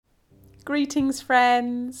Greetings,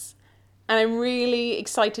 friends, and I'm really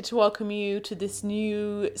excited to welcome you to this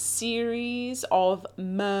new series of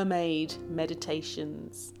Mermaid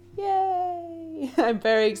Meditations. Yay! I'm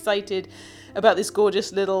very excited about this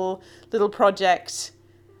gorgeous little project.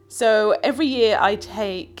 So every year I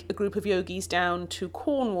take a group of yogis down to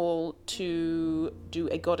Cornwall to do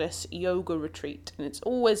a goddess yoga retreat, and it's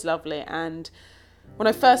always lovely. And when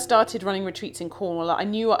I first started running retreats in Cornwall, I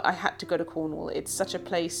knew I had to go to Cornwall. It's such a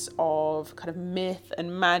place of kind of myth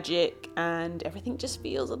and magic, and everything just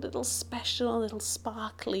feels a little special, a little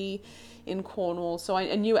sparkly in Cornwall. So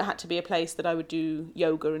I knew it had to be a place that I would do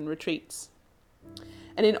yoga and retreats.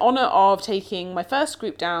 And in honour of taking my first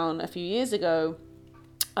group down a few years ago,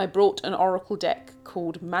 I brought an oracle deck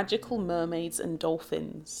called Magical Mermaids and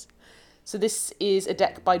Dolphins. So this is a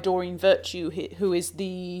deck by Doreen Virtue, who is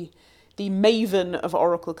the maven of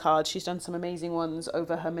oracle cards. She's done some amazing ones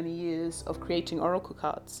over her many years of creating oracle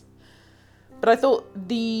cards. But I thought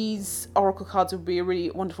these oracle cards would be a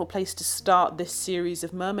really wonderful place to start this series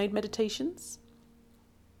of mermaid meditations.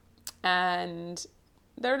 And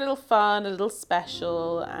they're a little fun, a little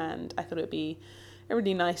special, and I thought it would be a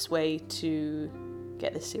really nice way to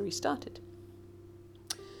get this series started.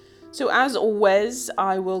 So as always,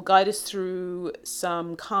 I will guide us through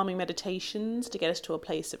some calming meditations to get us to a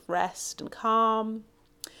place of rest and calm.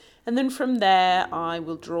 And then from there, I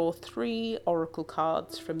will draw 3 oracle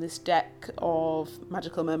cards from this deck of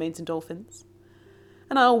Magical Mermaids and Dolphins.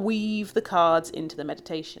 And I'll weave the cards into the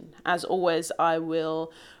meditation. As always, I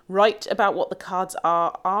will write about what the cards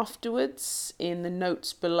are afterwards in the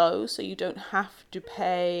notes below, so you don't have to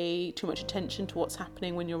pay too much attention to what's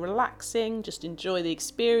happening when you're relaxing. Just enjoy the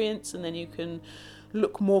experience, and then you can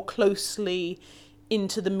look more closely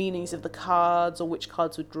into the meanings of the cards or which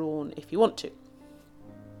cards were drawn if you want to.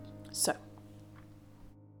 So,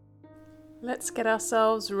 let's get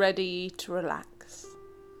ourselves ready to relax.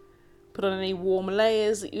 Put on any warm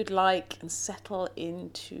layers that you'd like and settle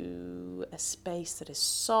into a space that is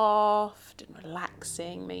soft and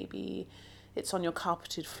relaxing. Maybe it's on your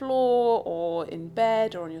carpeted floor or in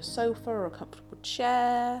bed or on your sofa or a comfortable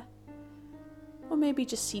chair. Or maybe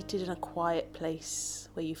just seated in a quiet place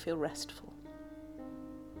where you feel restful.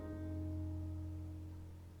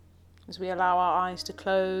 As we allow our eyes to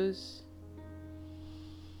close,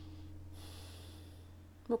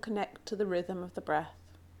 we'll connect to the rhythm of the breath.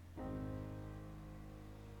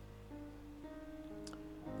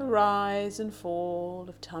 The rise and fall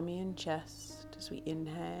of tummy and chest as we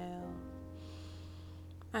inhale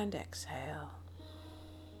and exhale.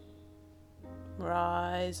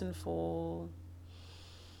 Rise and fall,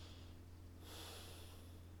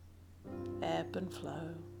 ebb and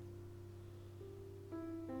flow.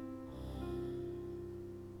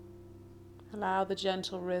 Allow the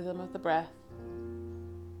gentle rhythm of the breath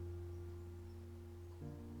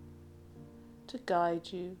to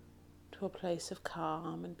guide you to a place of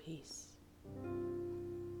calm and peace.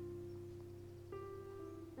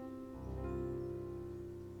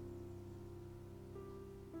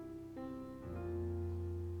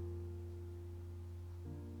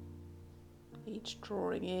 Each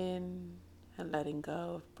drawing in and letting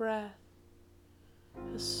go of breath,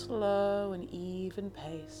 a slow and even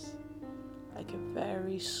pace, like a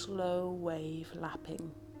very slow wave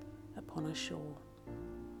lapping upon a shore.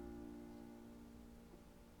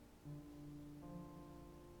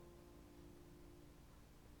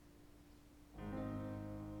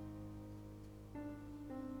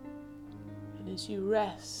 As you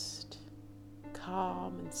rest,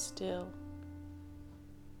 calm and still,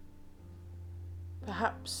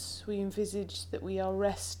 perhaps we envisage that we are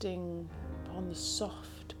resting upon the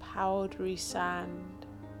soft, powdery sand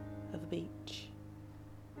of the beach.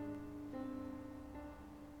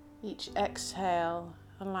 Each exhale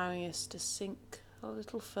allowing us to sink a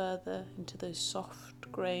little further into those soft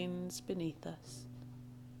grains beneath us,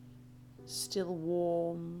 still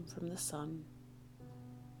warm from the sun.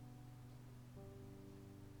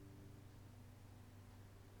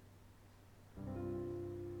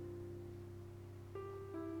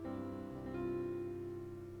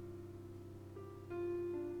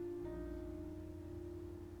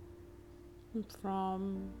 And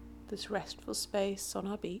from this restful space on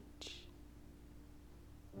our beach,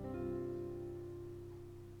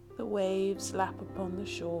 the waves lap upon the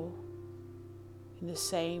shore in the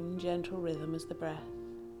same gentle rhythm as the breath,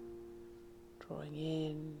 drawing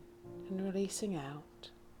in and releasing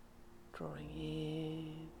out, drawing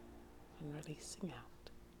in and releasing out.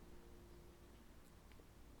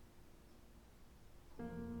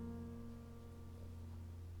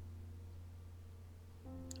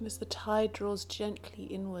 And as the tide draws gently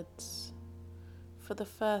inwards, for the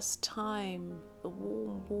first time, the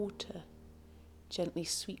warm water gently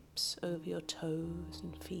sweeps over your toes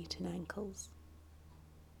and feet and ankles.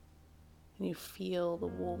 And you feel the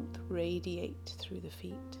warmth radiate through the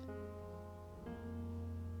feet.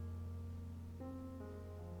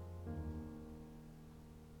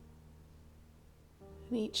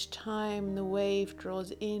 And each time the wave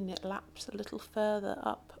draws in, it laps a little further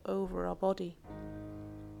up over our body,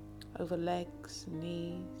 over legs and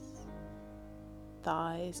knees,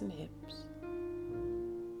 thighs and hips,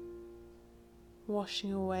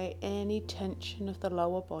 washing away any tension of the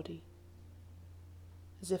lower body,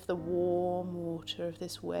 as if the warm water of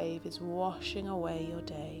this wave is washing away your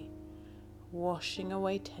day, washing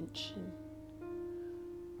away tension,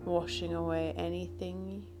 washing away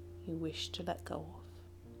anything you wish to let go of.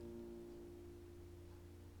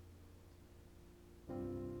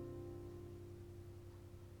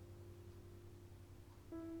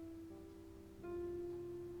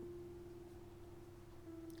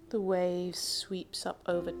 The wave sweeps up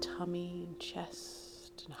over tummy and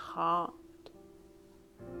chest and heart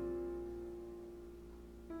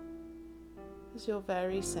as your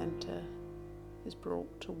very center is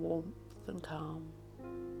brought to warmth and calm.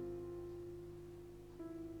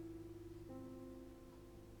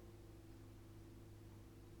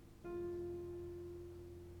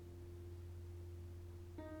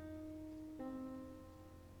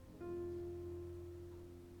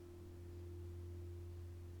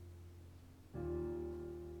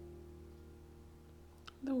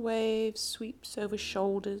 The wave sweeps over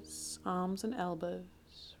shoulders, arms and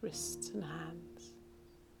elbows, wrists and hands,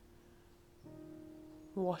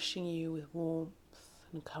 washing you with warmth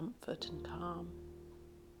and comfort and calm.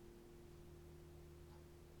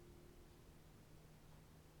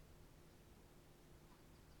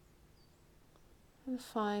 And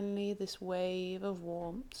finally, this wave of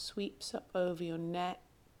warmth sweeps up over your neck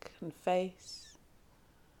and face,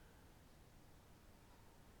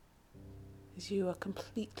 as you are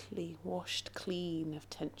completely washed clean of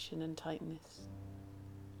tension and tightness,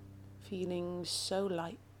 feeling so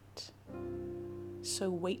light,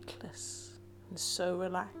 so weightless, and so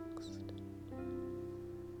relaxed.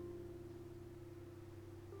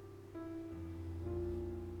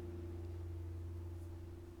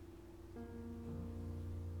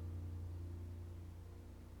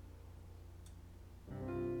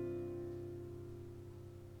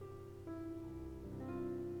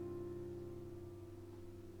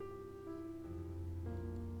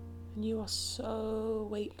 And you are so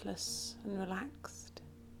weightless and relaxed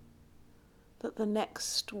that the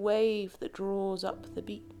next wave that draws up the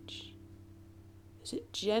beach, as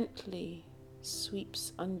it gently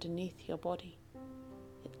sweeps underneath your body,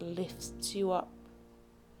 it lifts you up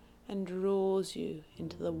and draws you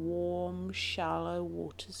into the warm, shallow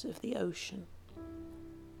waters of the ocean.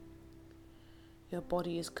 Your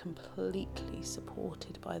body is completely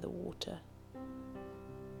supported by the water.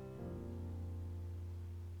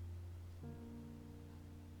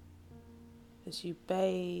 As you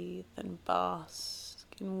bathe and bask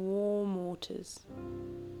in warm waters,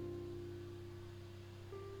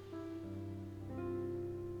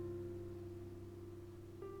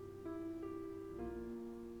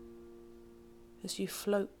 as you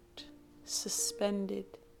float, suspended,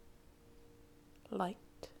 light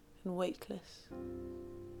and weightless.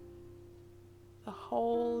 The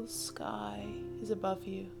whole sky is above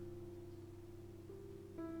you.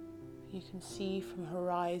 You can see from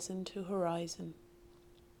horizon to horizon.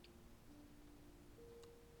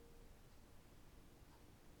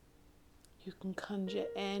 You can conjure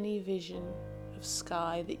any vision of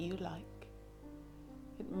sky that you like.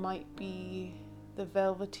 It might be the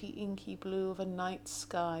velvety inky blue of a night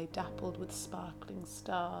sky dappled with sparkling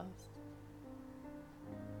stars.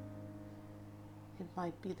 It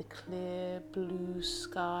might be the clear blue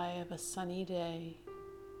sky of a sunny day.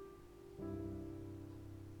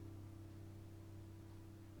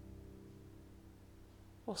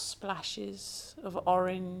 Or splashes of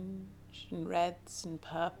orange and reds and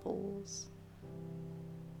purples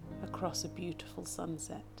across a beautiful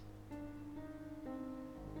sunset.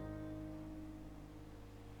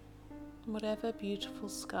 Whatever beautiful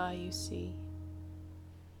sky you see,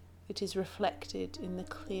 it is reflected in the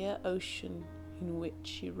clear ocean in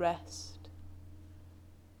which you rest.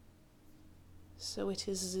 So it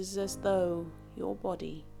is as though your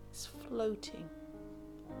body is floating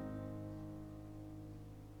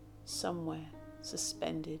somewhere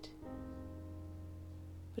suspended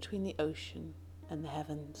between the ocean and the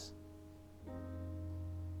heavens.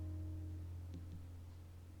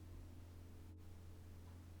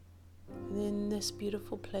 And in this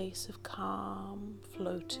beautiful place of calm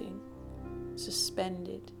floating,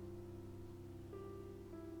 suspended.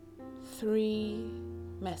 3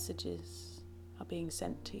 messages are being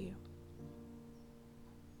sent to you.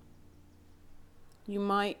 You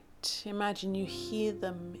might imagine you hear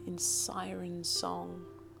them in siren song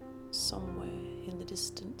somewhere in the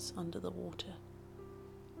distance under the water.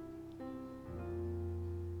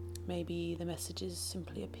 Maybe the messages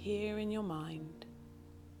simply appear in your mind.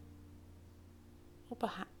 Or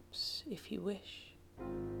perhaps, if you wish,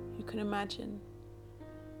 you can imagine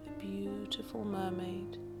a beautiful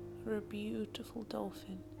mermaid or a beautiful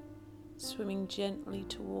dolphin swimming gently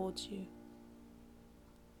towards you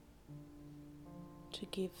to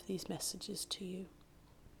give these messages to you.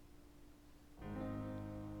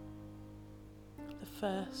 The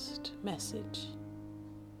first message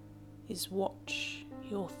is watch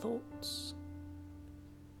your thoughts.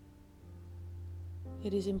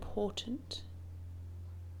 It is important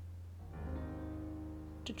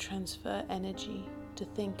to transfer energy, to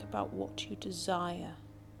think about what you desire,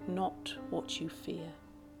 not what you fear.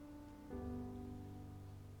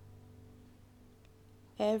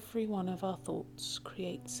 Every one of our thoughts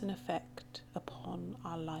creates an effect upon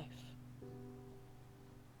our life.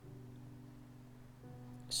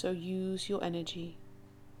 So use your energy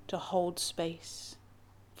to hold space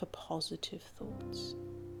for positive thoughts.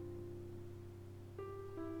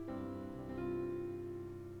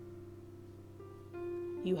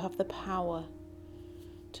 You have the power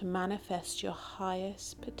to manifest your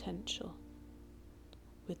highest potential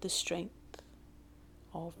with the strength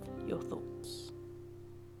of your thoughts.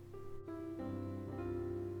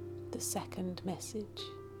 The second message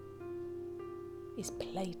is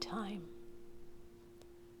playtime.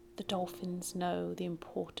 The dolphins know the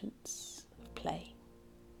importance of play.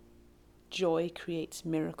 Joy creates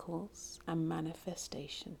miracles and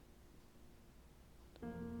manifestation.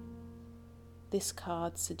 This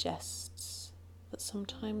card suggests that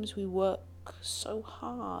sometimes we work so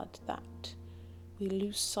hard that we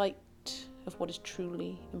lose sight of what is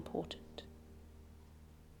truly important.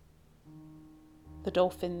 The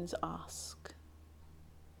dolphins ask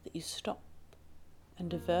that you stop and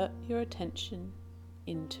divert your attention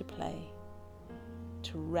into play,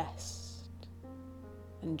 to rest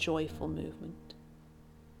and joyful movement.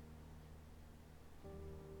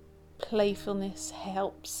 Playfulness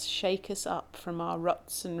helps shake us up from our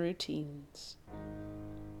ruts and routines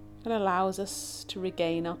and allows us to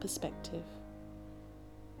regain our perspective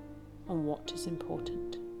on what is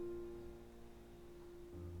important.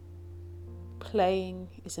 Playing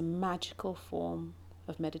is a magical form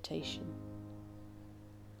of meditation,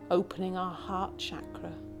 opening our heart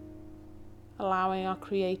chakra, allowing our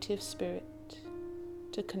creative spirit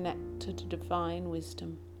to connect to divine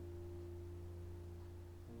wisdom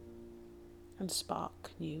and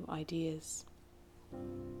spark new ideas.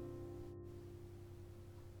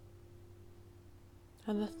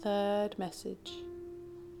 And the third message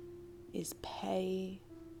is pay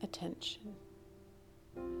attention.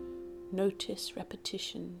 Notice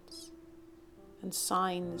repetitions and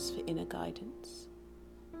signs for inner guidance.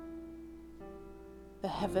 The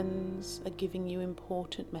heavens are giving you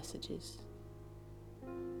important messages.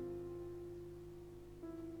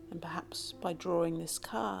 And perhaps by drawing this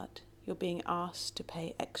card, you're being asked to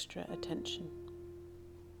pay extra attention.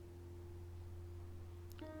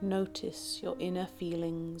 Notice your inner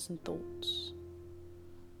feelings and thoughts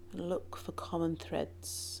and look for common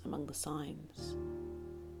threads among the signs.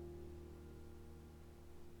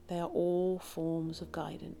 They are all forms of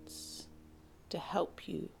guidance to help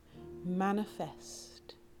you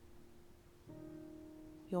manifest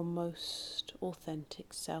your most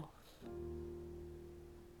authentic self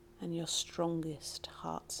and your strongest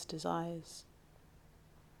heart's desires.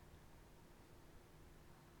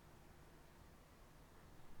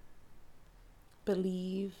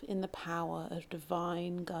 Believe in the power of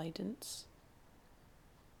divine guidance.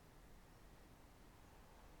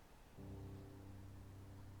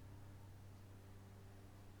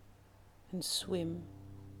 And swim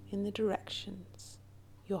in the directions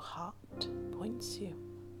your heart points you.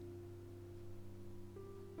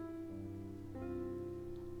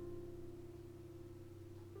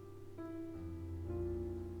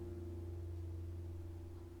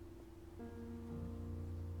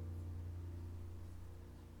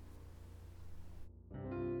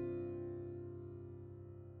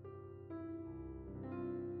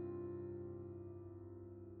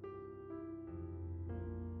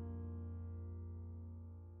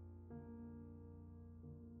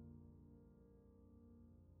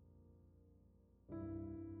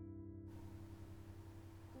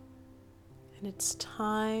 And it's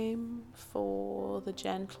time for the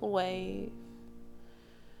gentle wave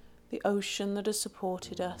the ocean that has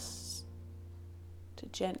supported us, to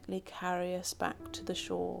gently carry us back to the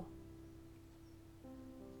shore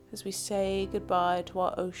as we say goodbye to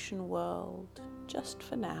our ocean world just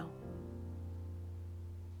for now.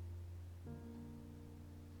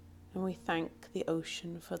 And we thank the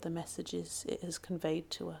ocean for the messages it has conveyed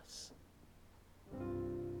to us.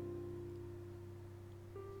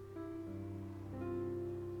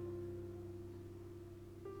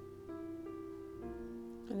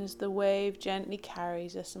 And as the wave gently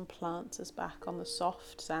carries us and plants us back on the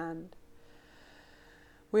soft sand,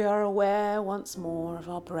 we are aware once more of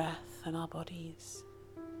our breath and our bodies.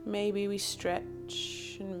 Maybe we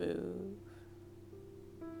stretch and move.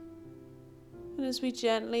 And as we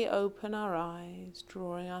gently open our eyes,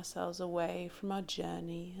 drawing ourselves away from our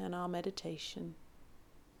journey and our meditation,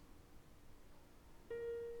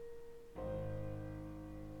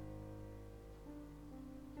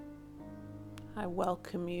 I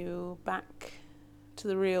welcome you back to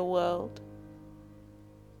the real world.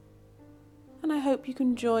 And I hope you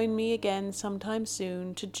can join me again sometime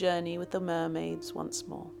soon to journey with the mermaids once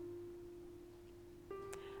more.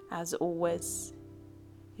 As always,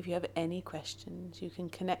 if you have any questions, you can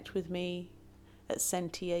connect with me at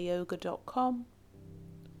sentiayoga.com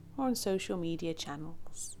or on social media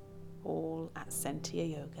channels, all at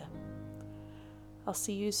Sentia Yoga. I'll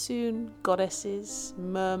see you soon, goddesses,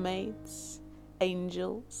 mermaids,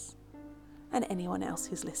 angels, and anyone else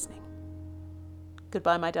who's listening.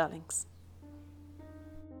 Goodbye, my darlings.